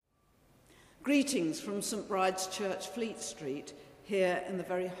Greetings from St Bride's Church, Fleet Street, here in the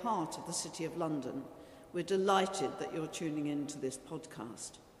very heart of the City of London. We're delighted that you're tuning in to this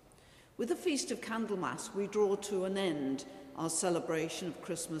podcast. With the Feast of Candlemas, we draw to an end our celebration of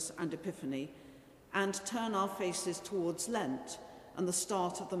Christmas and Epiphany and turn our faces towards Lent and the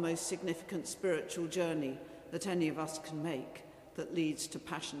start of the most significant spiritual journey that any of us can make that leads to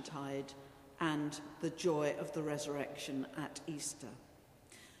Passiontide and the joy of the resurrection at Easter.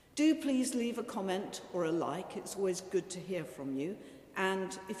 Do please leave a comment or a like. It's always good to hear from you.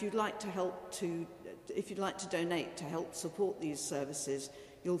 And if you'd like to donate to help support these services,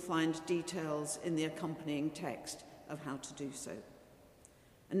 you'll find details in the accompanying text of how to do so.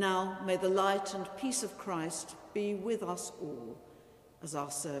 And now, may the light and peace of Christ be with us all as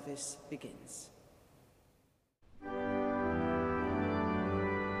our service begins.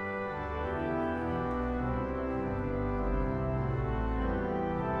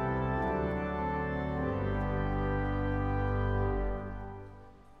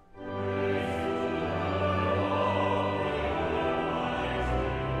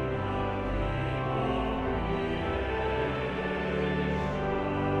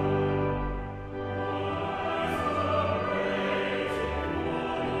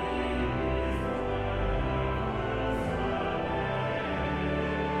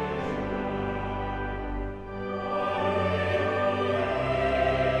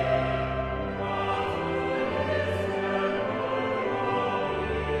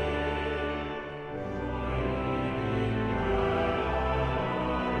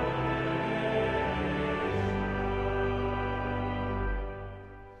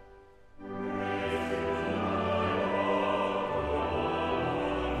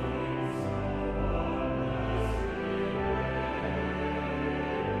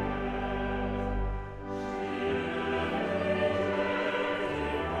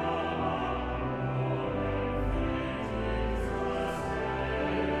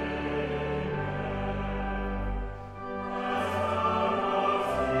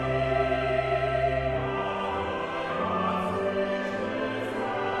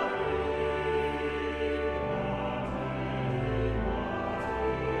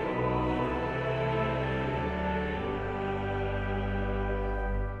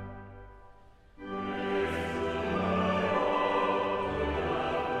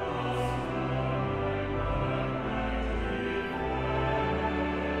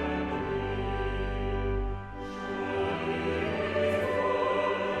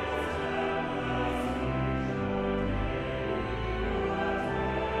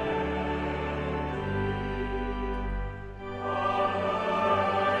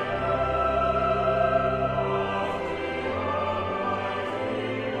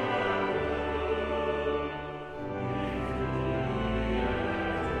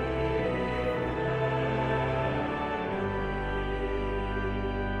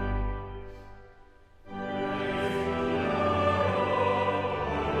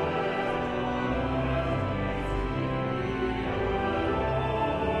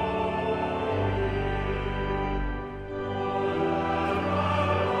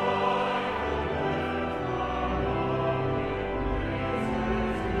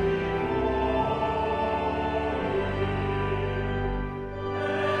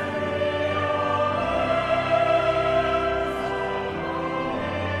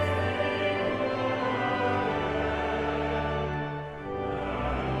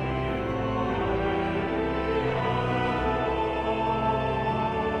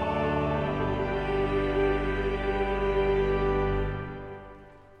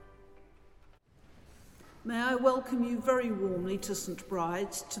 May I welcome you very warmly to St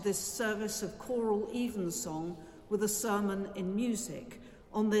Bride's, to this service of choral evensong with a sermon in music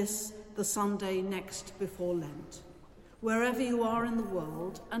on this, the Sunday next before Lent. Wherever you are in the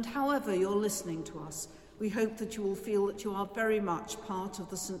world and however you're listening to us, we hope that you will feel that you are very much part of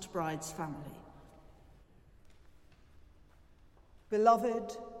the St Bride's family.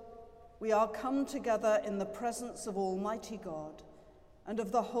 Beloved, we are come together in the presence of Almighty God and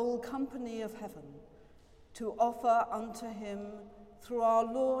of the whole company of heaven, to offer unto him, through our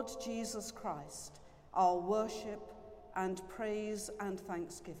Lord Jesus Christ, our worship and praise and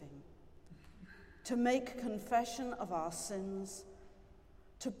thanksgiving, to make confession of our sins,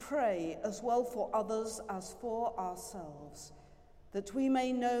 to pray as well for others as for ourselves, that we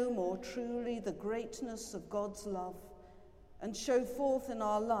may know more truly the greatness of God's love and show forth in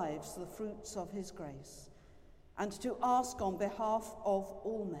our lives the fruits of his grace, and to ask on behalf of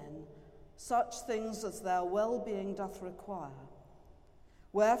all men such things as their well-being doth require.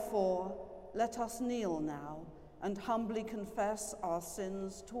 Wherefore, let us kneel now and humbly confess our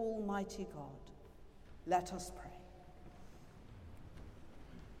sins to Almighty God. Let us pray.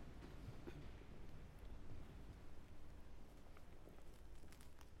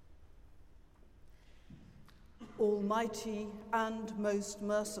 Almighty and most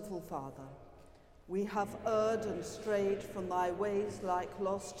merciful Father, we have erred and strayed from thy ways like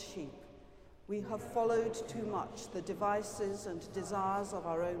lost sheep. We have followed too much the devices and desires of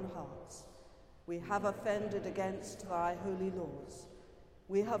our own hearts. We have offended against thy holy laws.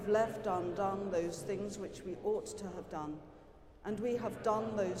 We have left undone those things which we ought to have done, and we have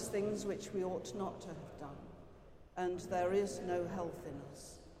done those things which we ought not to have done, and there is no health in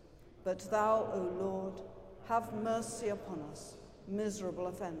us. But thou, O Lord, have mercy upon us, miserable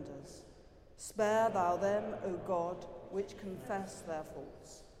offenders. Spare thou them, O God, which confess their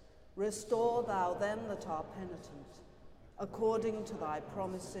faults. Restore thou them that are penitent, according to thy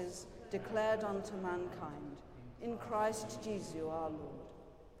promises declared unto mankind, in Christ Jesus our Lord.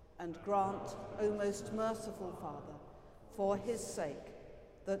 And grant, O most merciful Father, for his sake,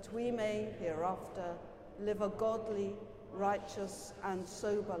 that we may hereafter live a godly, righteous, and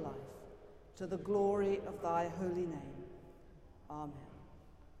sober life, to the glory of thy holy name. Amen.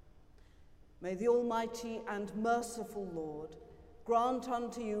 May the Almighty and merciful Lord grant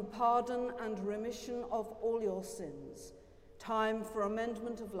unto you pardon and remission of all your sins, time for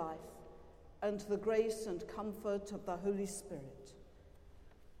amendment of life, and the grace and comfort of the Holy Spirit.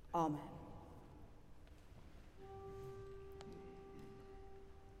 Amen.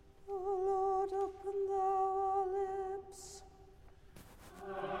 O Lord, open thou our lips.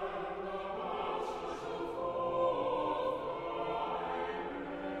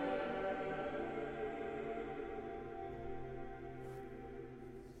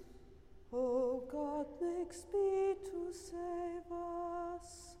 O God, make speed to save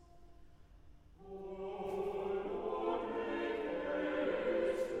us.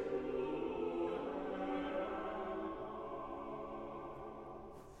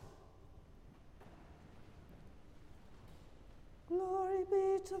 Glory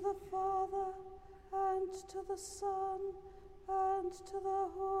be to the Father, and to the Son, and to the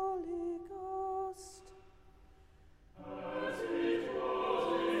Holy Ghost. As it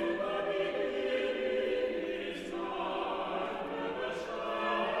was in the beginning, is now, and ever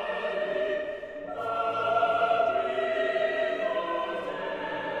shall be, world without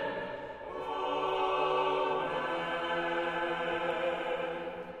end. Amen.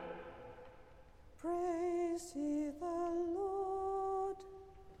 Praise ye the Lord.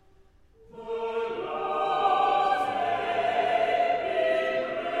 The Lord may be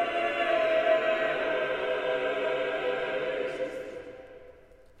praised.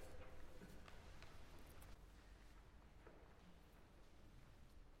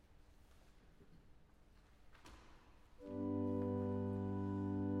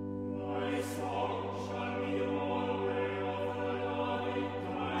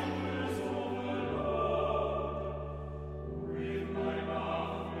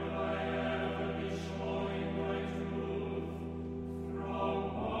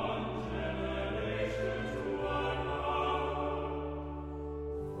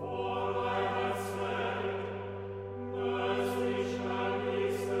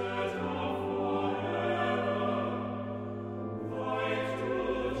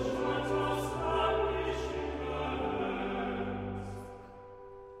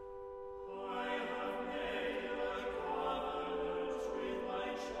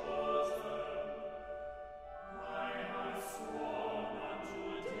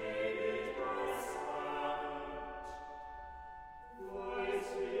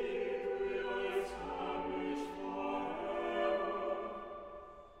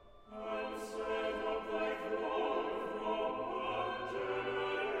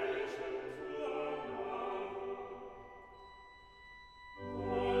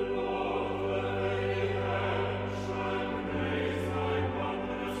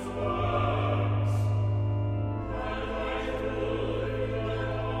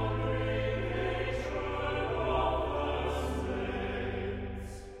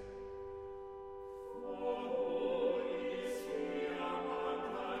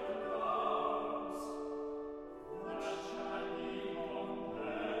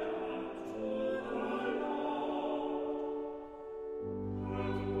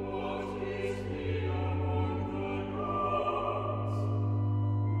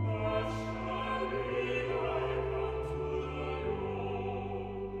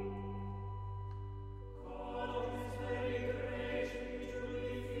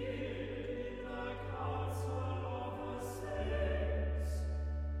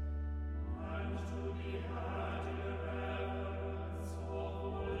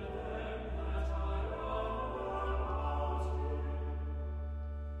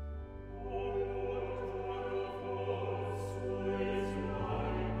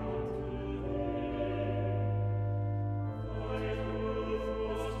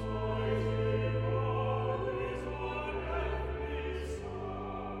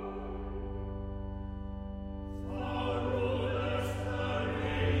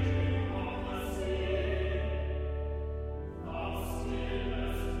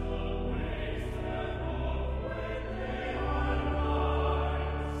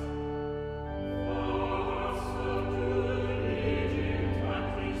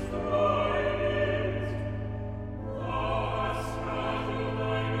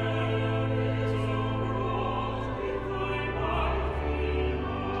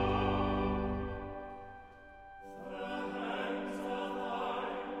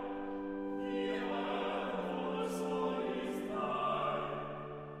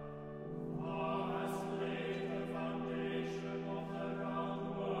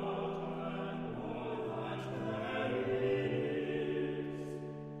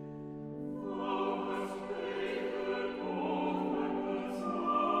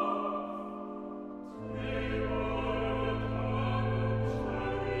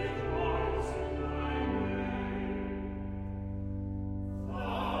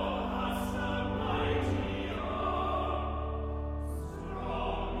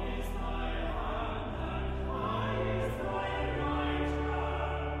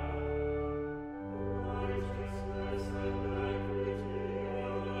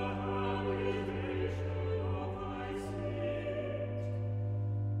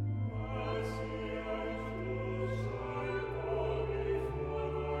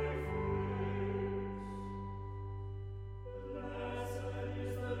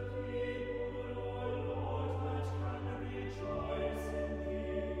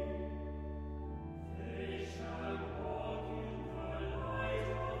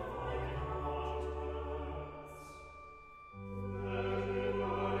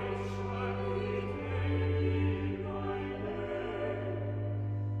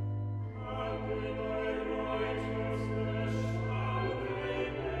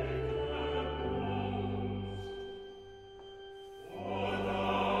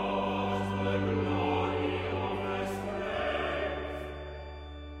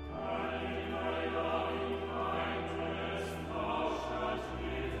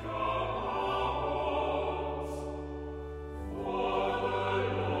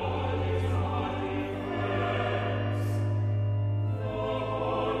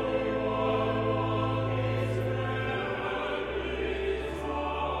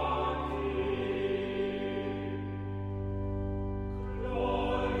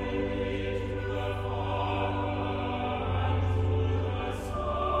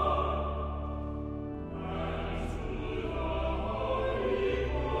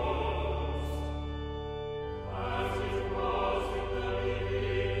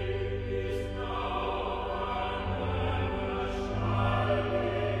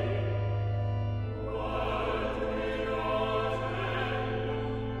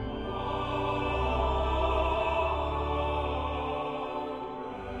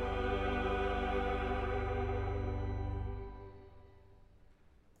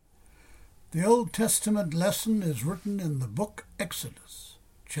 The Old Testament lesson is written in the book Exodus,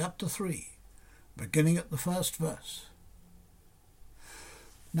 chapter 3, beginning at the first verse.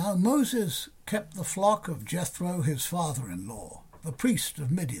 Now Moses kept the flock of Jethro his father-in-law, the priest of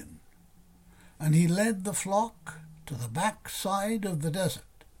Midian, and he led the flock to the back side of the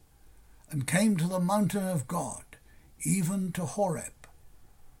desert, and came to the mountain of God, even to Horeb.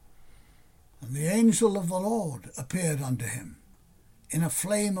 And the angel of the Lord appeared unto him, in a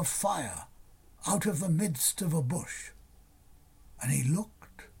flame of fire, out of the midst of a bush. And he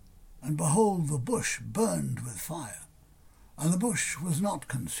looked, and behold, the bush burned with fire, and the bush was not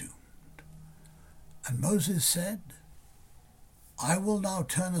consumed. And Moses said, I will now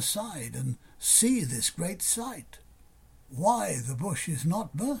turn aside and see this great sight, why the bush is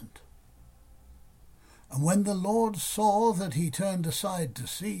not burnt. And when the Lord saw that he turned aside to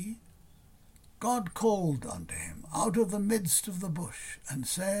see, God called unto him out of the midst of the bush, and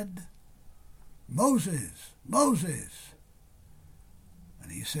said, Moses, Moses. And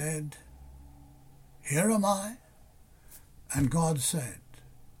he said, Here am I. And God said,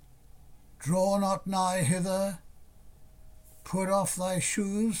 Draw not nigh hither, put off thy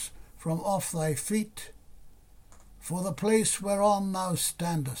shoes from off thy feet, for the place whereon thou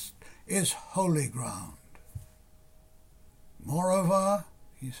standest is holy ground. Moreover,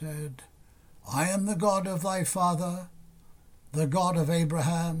 he said, I am the God of thy father, the God of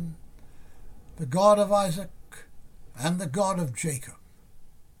Abraham, the God of Isaac, and the God of Jacob.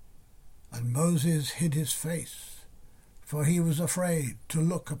 And Moses hid his face, for he was afraid to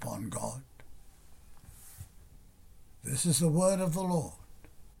look upon God. This is the word of the Lord.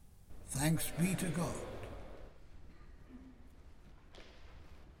 Thanks be to God.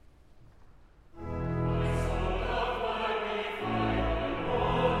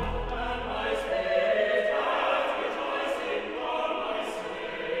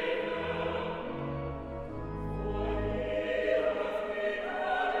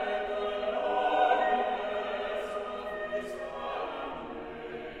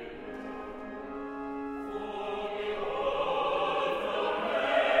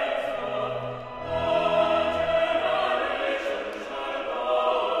 Oh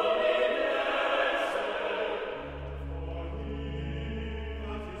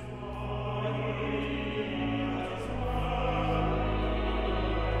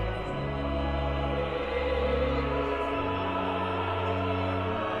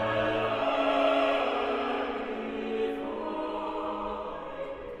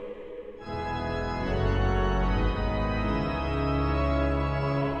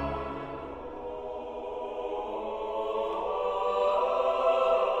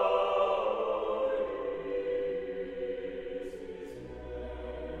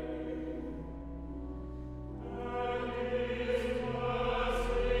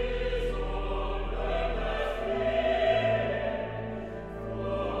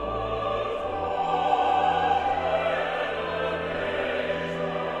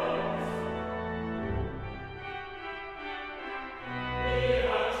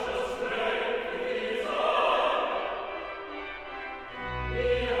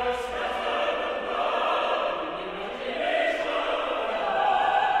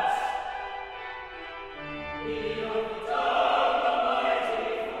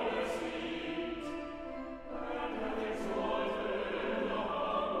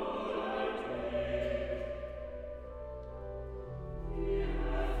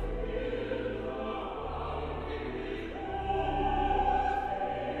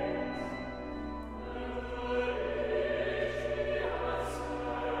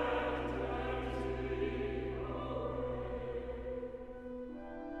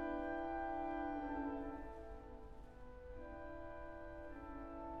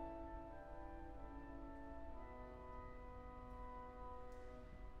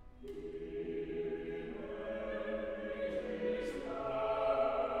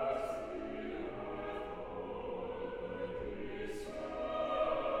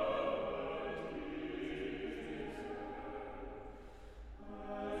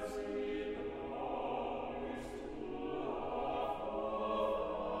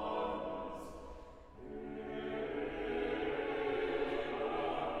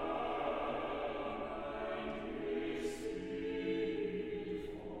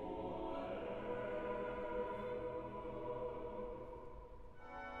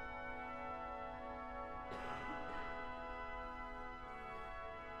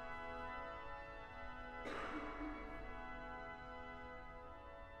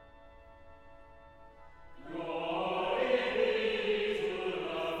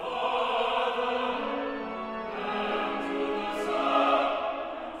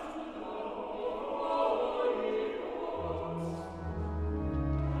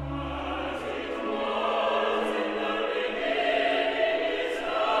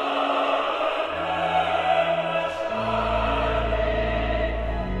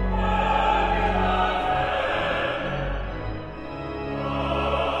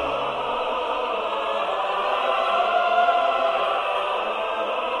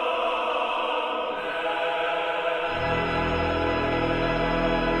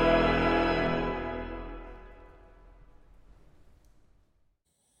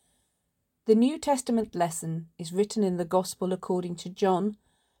The New Testament lesson is written in the Gospel according to John,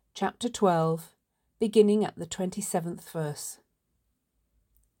 chapter 12, beginning at the 27th verse.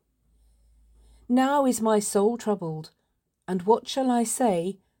 Now is my soul troubled, and what shall I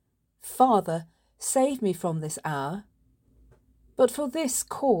say? Father, save me from this hour. But for this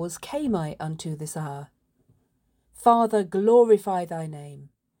cause came I unto this hour. Father, glorify thy name.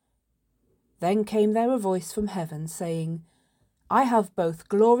 Then came there a voice from heaven, saying, I have both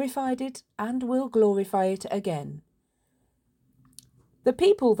glorified it and will glorify it again. The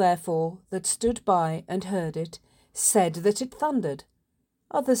people, therefore, that stood by and heard it, said that it thundered.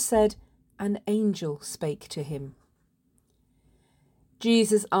 Others said, an angel spake to him.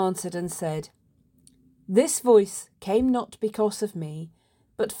 Jesus answered and said, This voice came not because of me,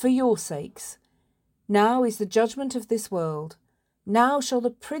 but for your sakes. Now is the judgment of this world. Now shall the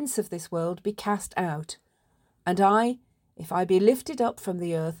prince of this world be cast out. And I, if I be lifted up from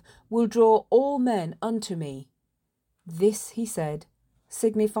the earth, will draw all men unto me. This he said,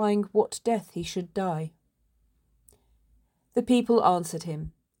 signifying what death he should die. The people answered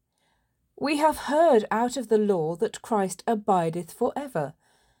him, We have heard out of the law that Christ abideth for ever.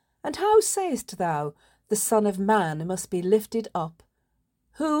 And how sayest thou, the Son of Man must be lifted up?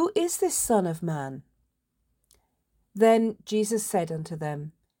 Who is this Son of Man? Then Jesus said unto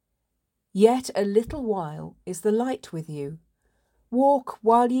them, Yet a little while is the light with you. Walk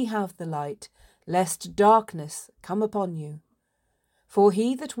while ye have the light, lest darkness come upon you. For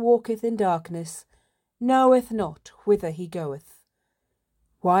he that walketh in darkness knoweth not whither he goeth.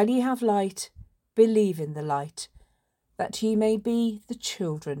 While ye have light, believe in the light, that ye may be the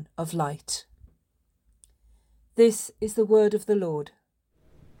children of light. This is the word of the Lord.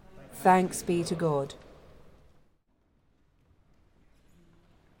 Thanks be to God.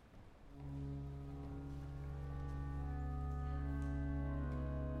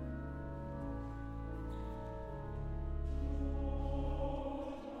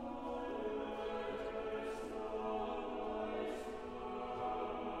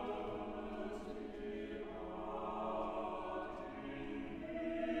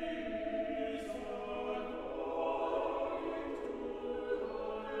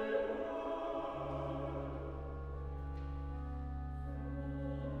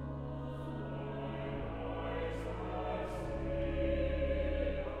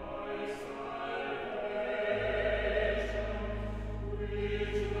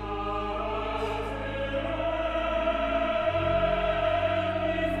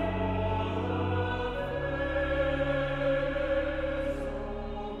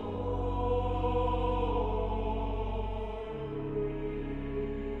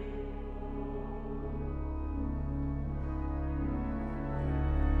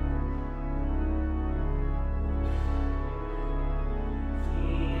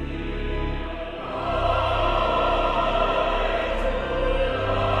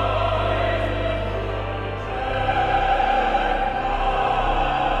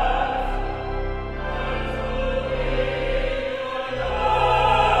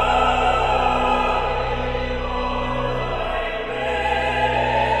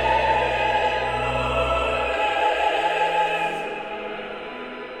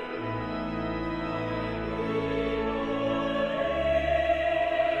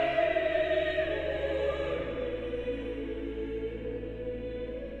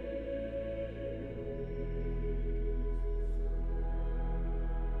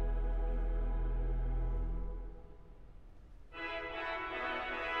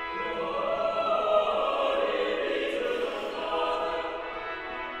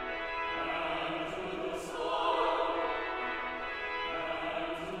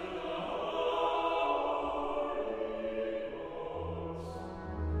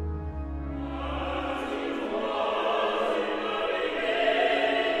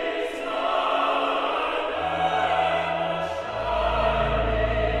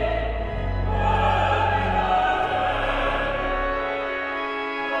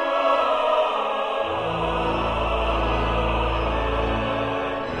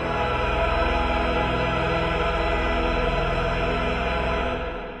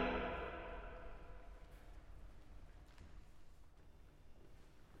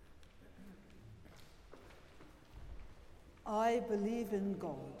 I believe in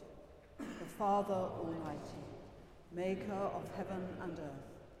God, the Father Almighty, maker of heaven and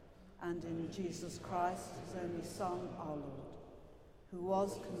earth, and in Jesus Christ, his only Son, our Lord, who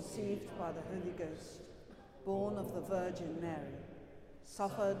was conceived by the Holy Ghost, born of the Virgin Mary,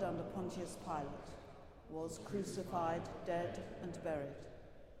 suffered under Pontius Pilate, was crucified, dead, and buried.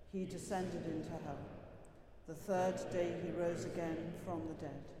 He descended into hell. The third day he rose again from the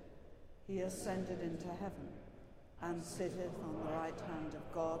dead. He ascended into heaven and sitteth on the right hand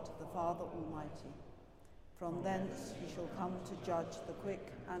of God, the Father Almighty. From thence he shall come to judge the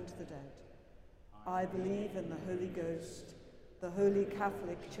quick and the dead. I believe in the Holy Ghost, the Holy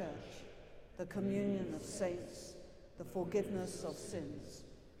Catholic Church, the communion of saints, the forgiveness of sins,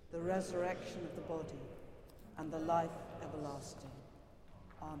 the resurrection of the body, and the life everlasting.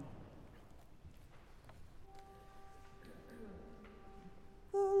 Amen.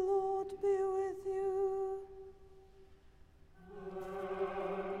 The Lord be with you.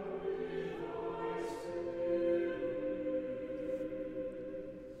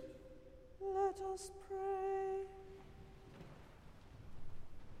 Let us pray.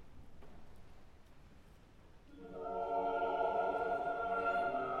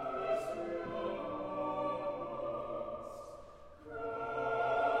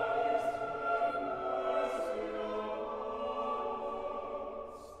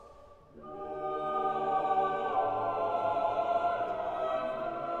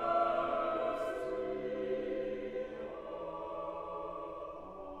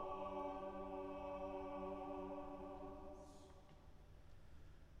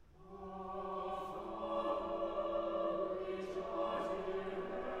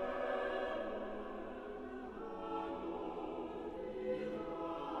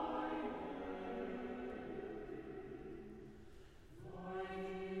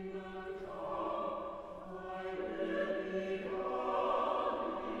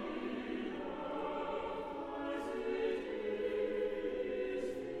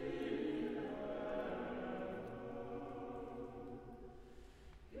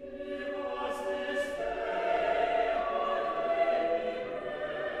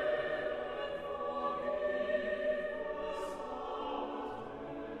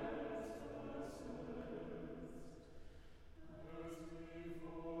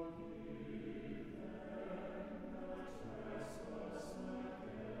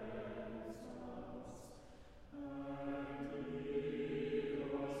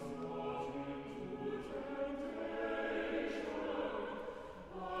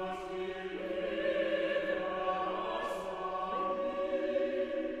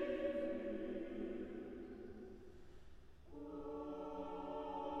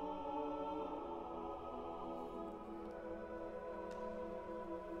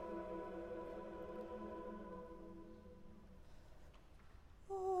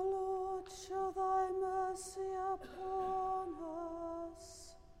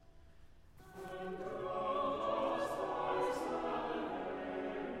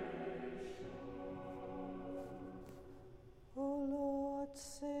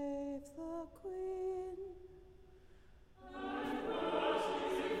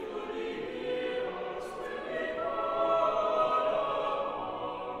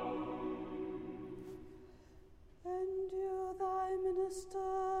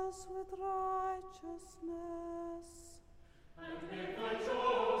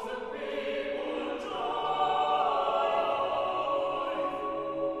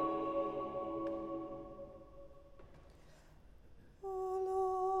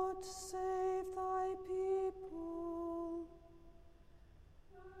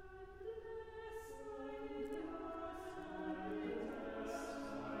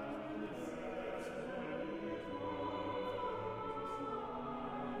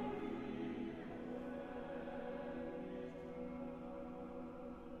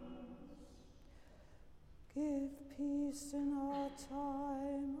 Give peace in our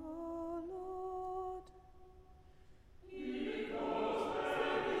time, O Lord. Because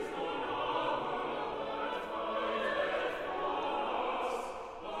there is none other that fighteth for us,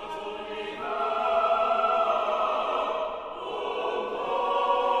 but only thou, O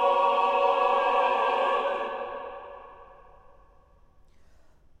God.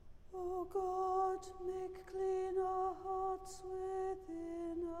 O God, make clean our hearts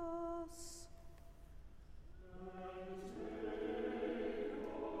within us.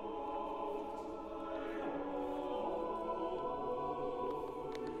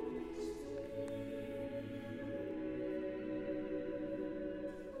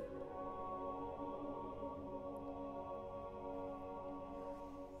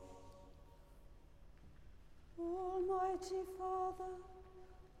 Almighty Father,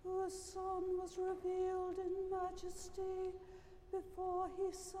 whose Son was revealed in majesty before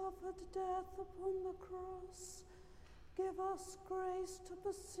he suffered death upon the cross, give us grace to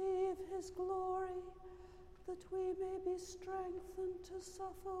perceive his glory, that we may be strengthened to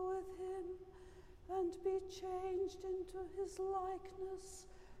suffer with him and be changed into his likeness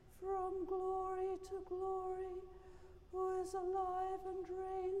from glory to glory, who is alive and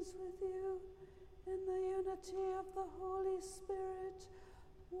reigns with you in the unity of the Holy Spirit,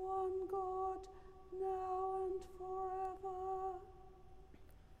 one God, now and forever.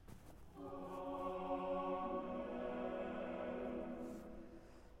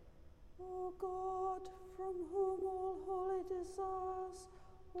 O God, from whom all holy desires,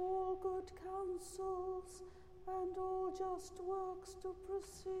 all good counsels, and all just works do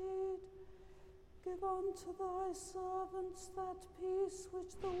proceed, give unto thy servants that peace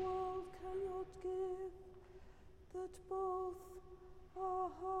which the world cannot give, that both our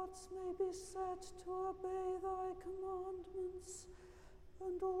hearts may be set to obey thy commandments,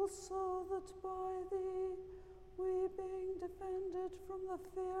 and also that by thee we, being defended from the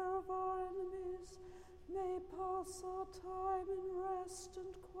fear of our enemies, may pass our time in rest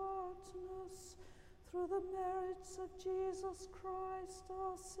and quietness, through the merits of Jesus Christ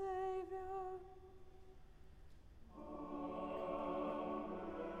our Saviour.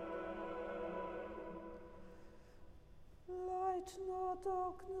 Lighten our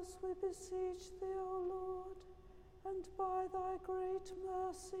darkness, we beseech thee, O Lord, and by thy great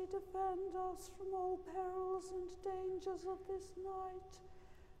mercy defend us from all perils and dangers of this night,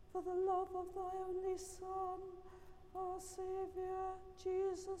 for the love of thy only Son, our Saviour,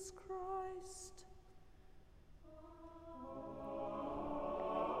 Jesus Christ.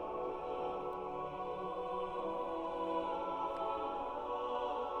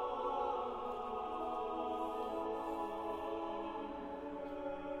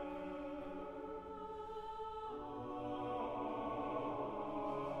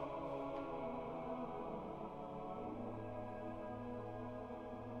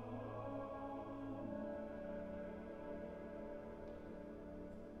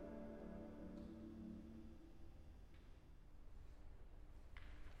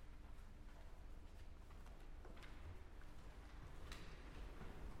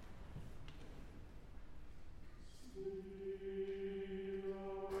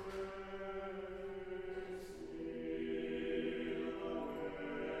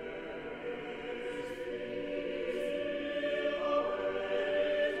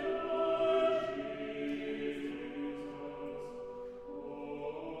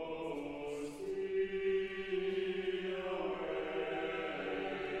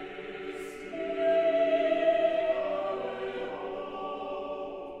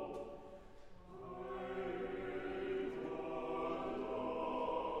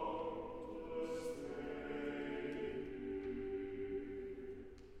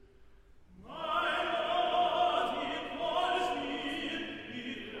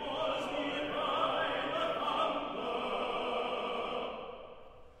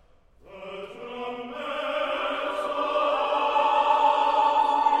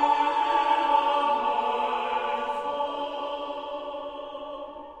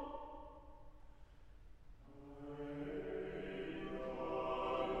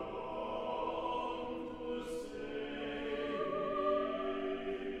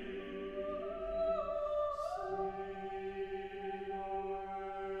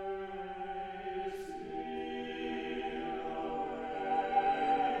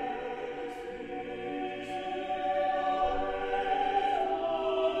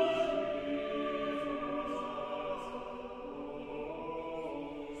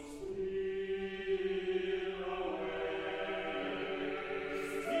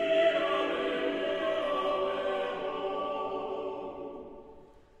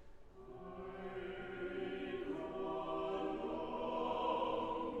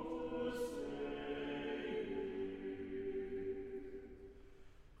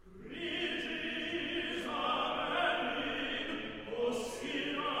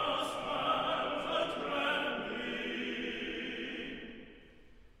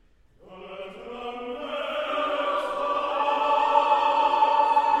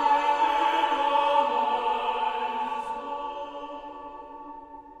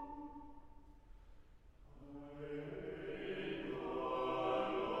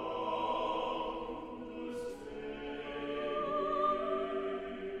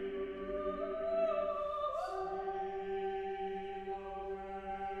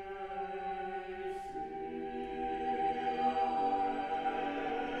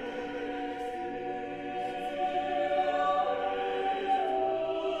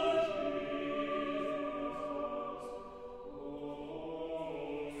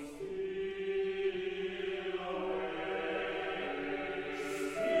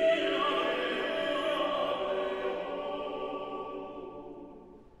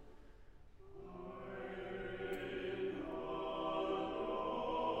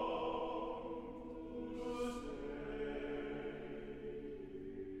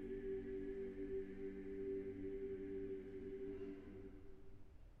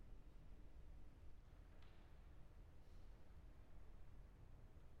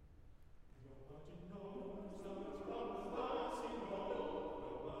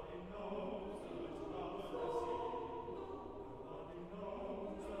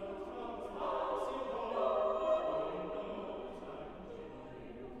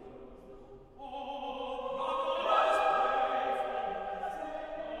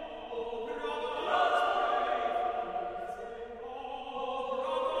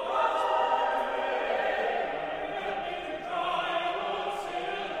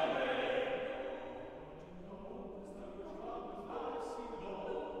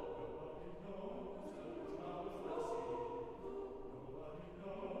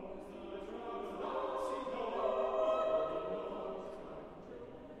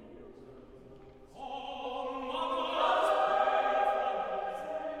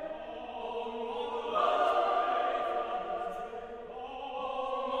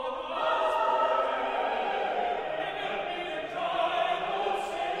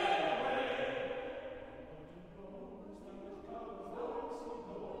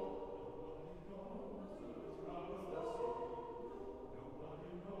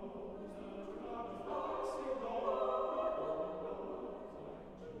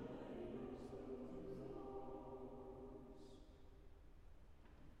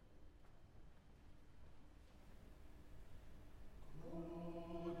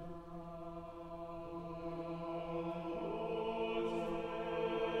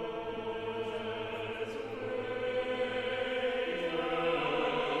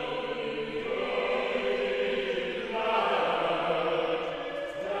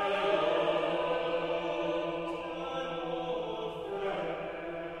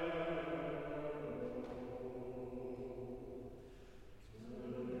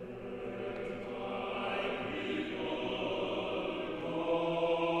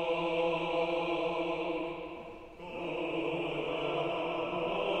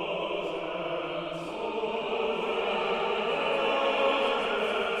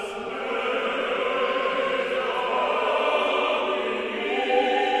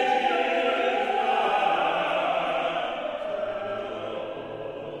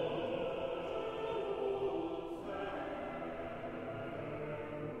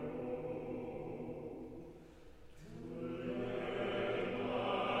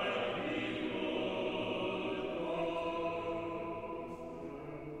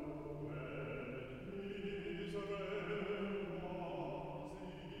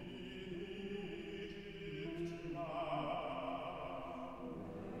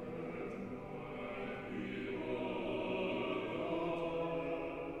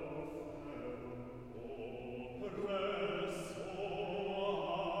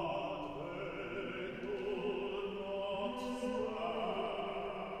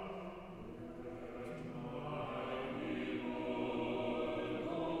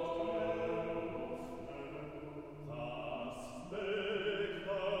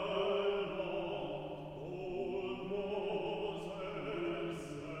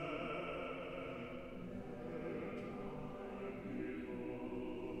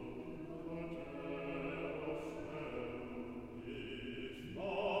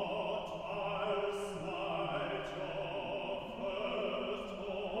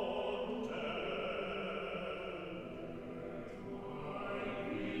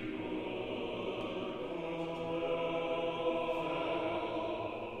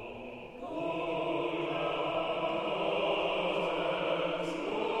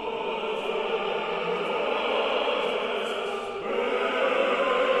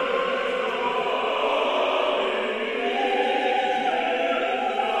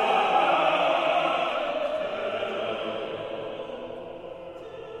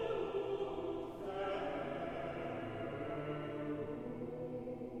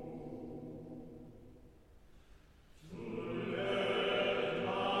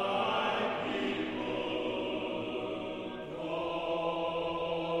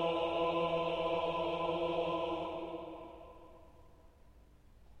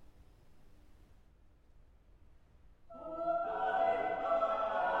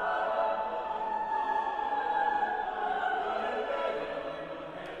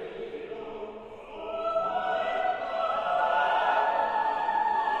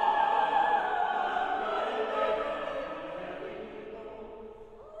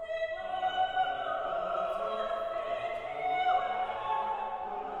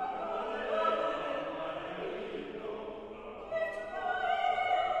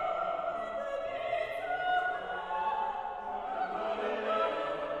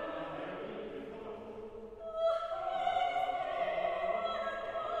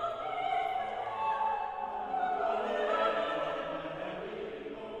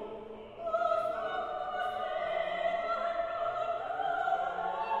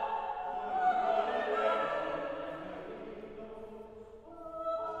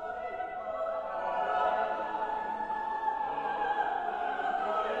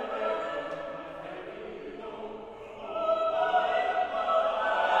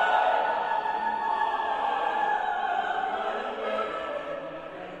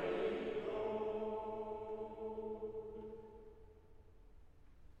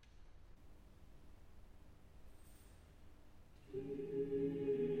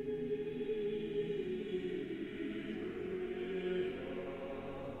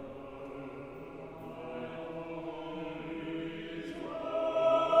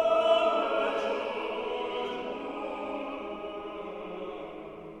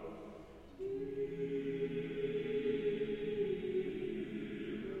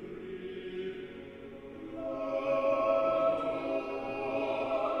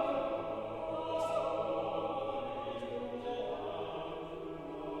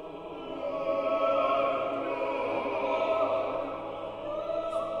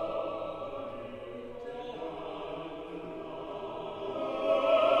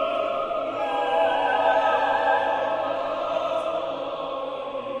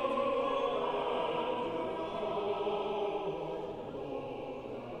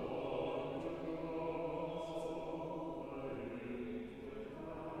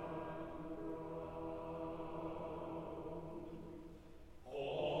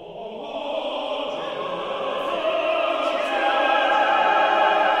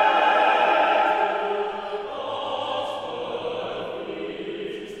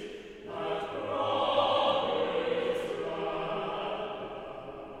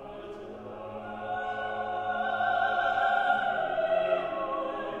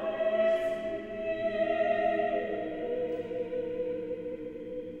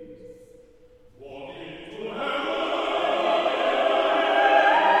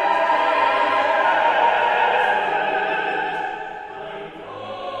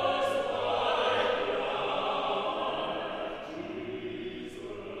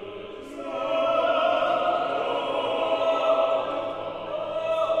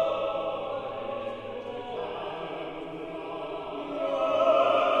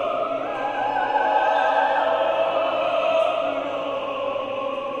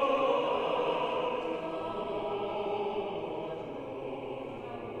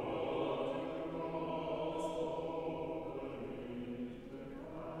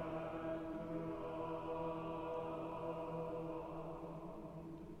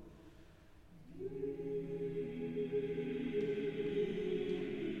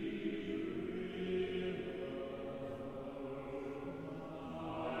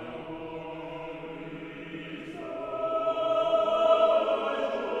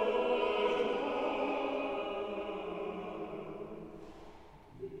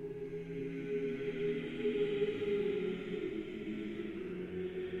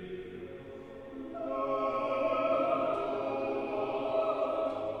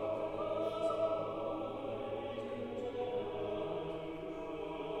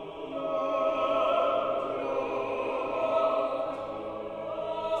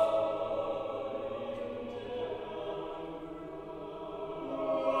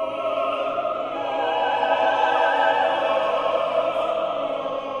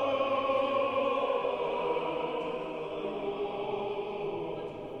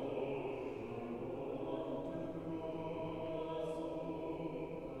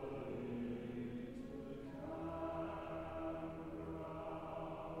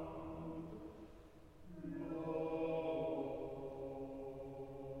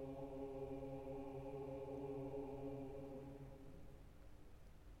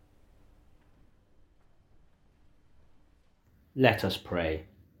 Let us pray.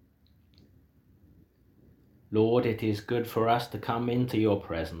 Lord, it is good for us to come into your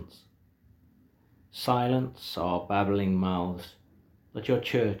presence. Silence our babbling mouths, that your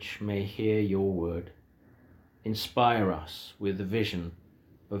church may hear your word. Inspire us with the vision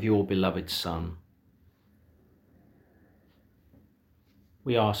of your beloved Son.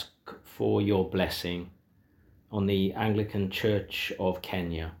 We ask for your blessing on the Anglican Church of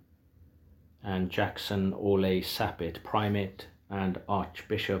Kenya and Jackson Ole Sapit, Primate and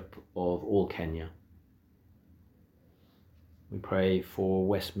Archbishop of all Kenya. We pray for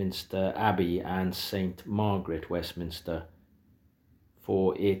Westminster Abbey and St. Margaret Westminster,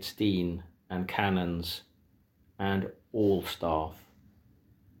 for its Dean and Canons and all staff.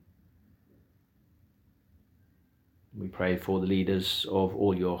 We pray for the leaders of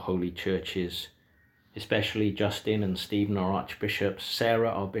all your holy churches, especially Justin and Stephen, our archbishops, Sarah,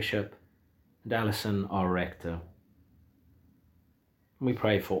 our bishop, and Alison, our rector. We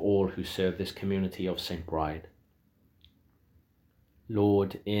pray for all who serve this community of St. Bride.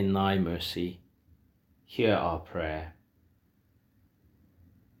 Lord, in thy mercy, hear our prayer.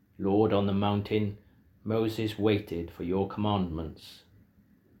 Lord, on the mountain, Moses waited for your commandments.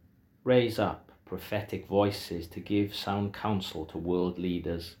 Raise up prophetic voices to give sound counsel to world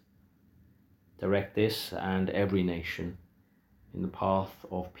leaders. Direct this and every nation in the path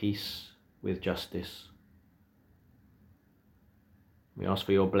of peace with justice. We ask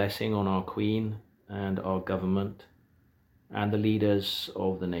for your blessing on our Queen and our government and the leaders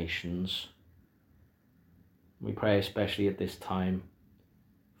of the nations. We pray especially at this time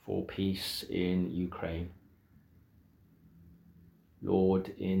for peace in Ukraine.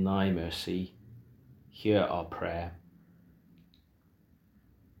 Lord, in thy mercy, hear our prayer.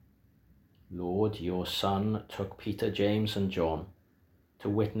 Lord, your Son took Peter, James, and John to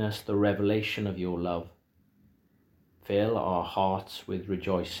witness the revelation of your love. Fill our hearts with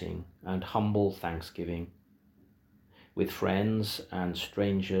rejoicing and humble thanksgiving. With friends and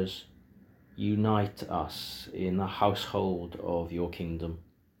strangers, unite us in the household of your kingdom.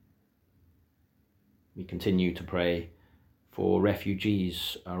 We continue to pray for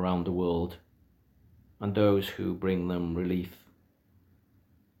refugees around the world and those who bring them relief,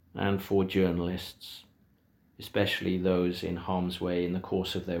 and for journalists, especially those in harm's way in the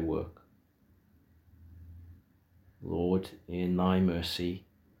course of their work. Lord, in thy mercy,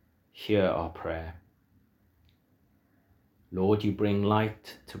 hear our prayer. Lord, you bring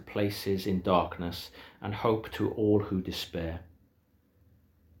light to places in darkness and hope to all who despair.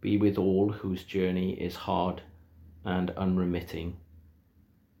 Be with all whose journey is hard and unremitting.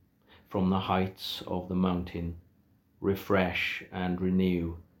 From the heights of the mountain, refresh and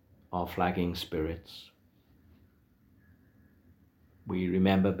renew our flagging spirits. We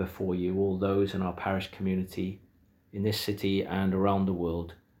remember before you all those in our parish community, in this city and around the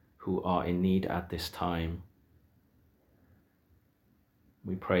world, who are in need at this time.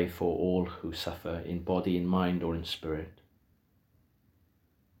 We pray for all who suffer in body, in mind, or in spirit.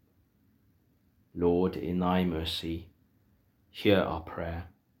 Lord, in thy mercy, hear our prayer.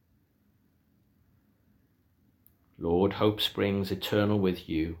 Lord, hope springs eternal with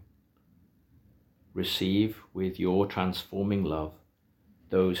you. Receive with your transforming love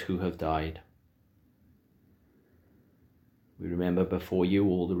those who have died. We remember before you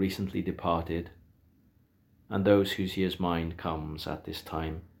all the recently departed and those whose year's mind comes at this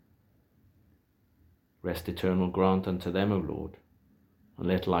time. Rest eternal grant unto them, O Lord, and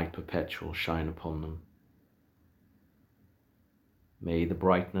let light perpetual shine upon them. May the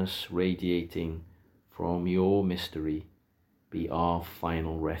brightness radiating from your mystery be our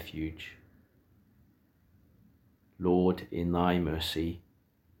final refuge. Lord, in thy mercy,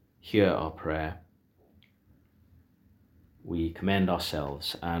 hear our prayer. We commend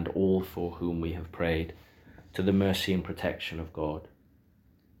ourselves and all for whom we have prayed to the mercy and protection of God.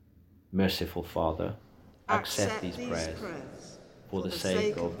 Merciful Father, accept these prayers for the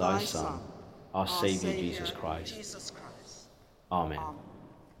sake of thy Son, our Saviour Jesus Christ. Amen.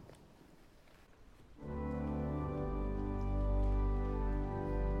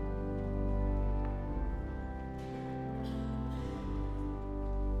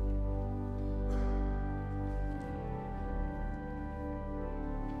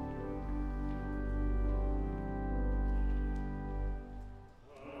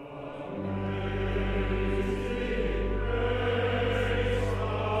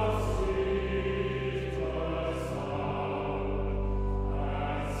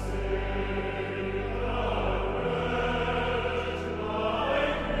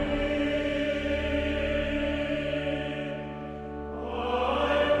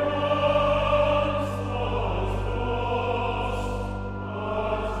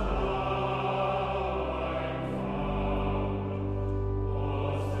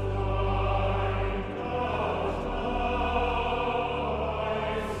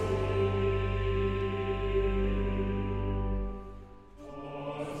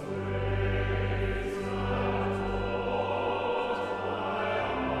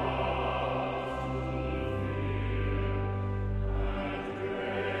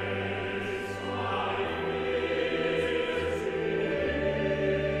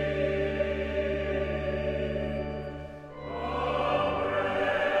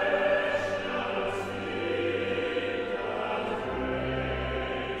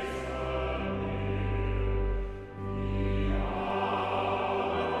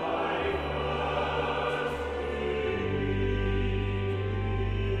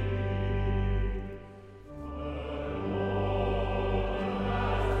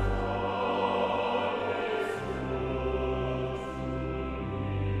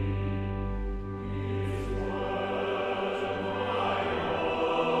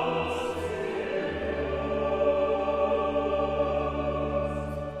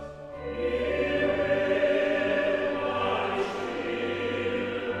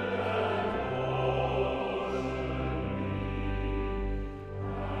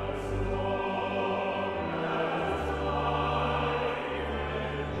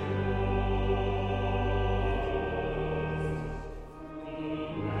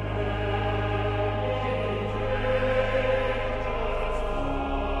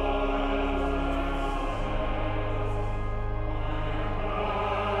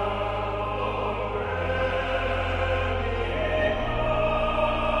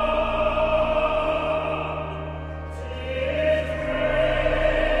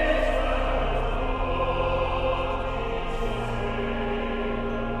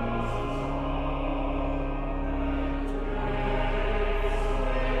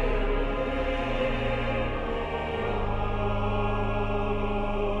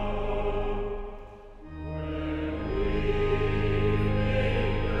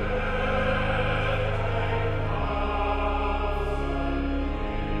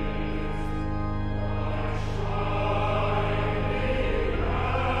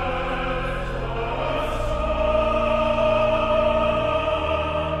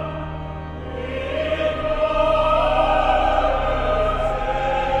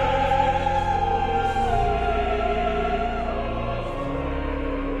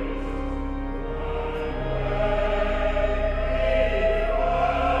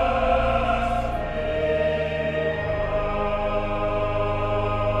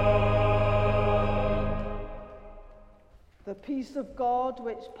 of God,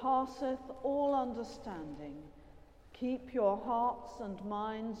 which passeth all understanding, keep your hearts and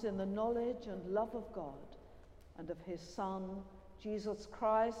minds in the knowledge and love of God and of his Son, Jesus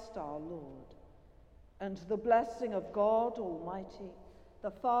Christ our Lord. And the blessing of God Almighty, the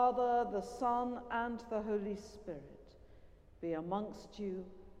Father, the Son, and the Holy Spirit be amongst you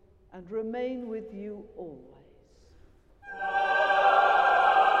and remain with you always.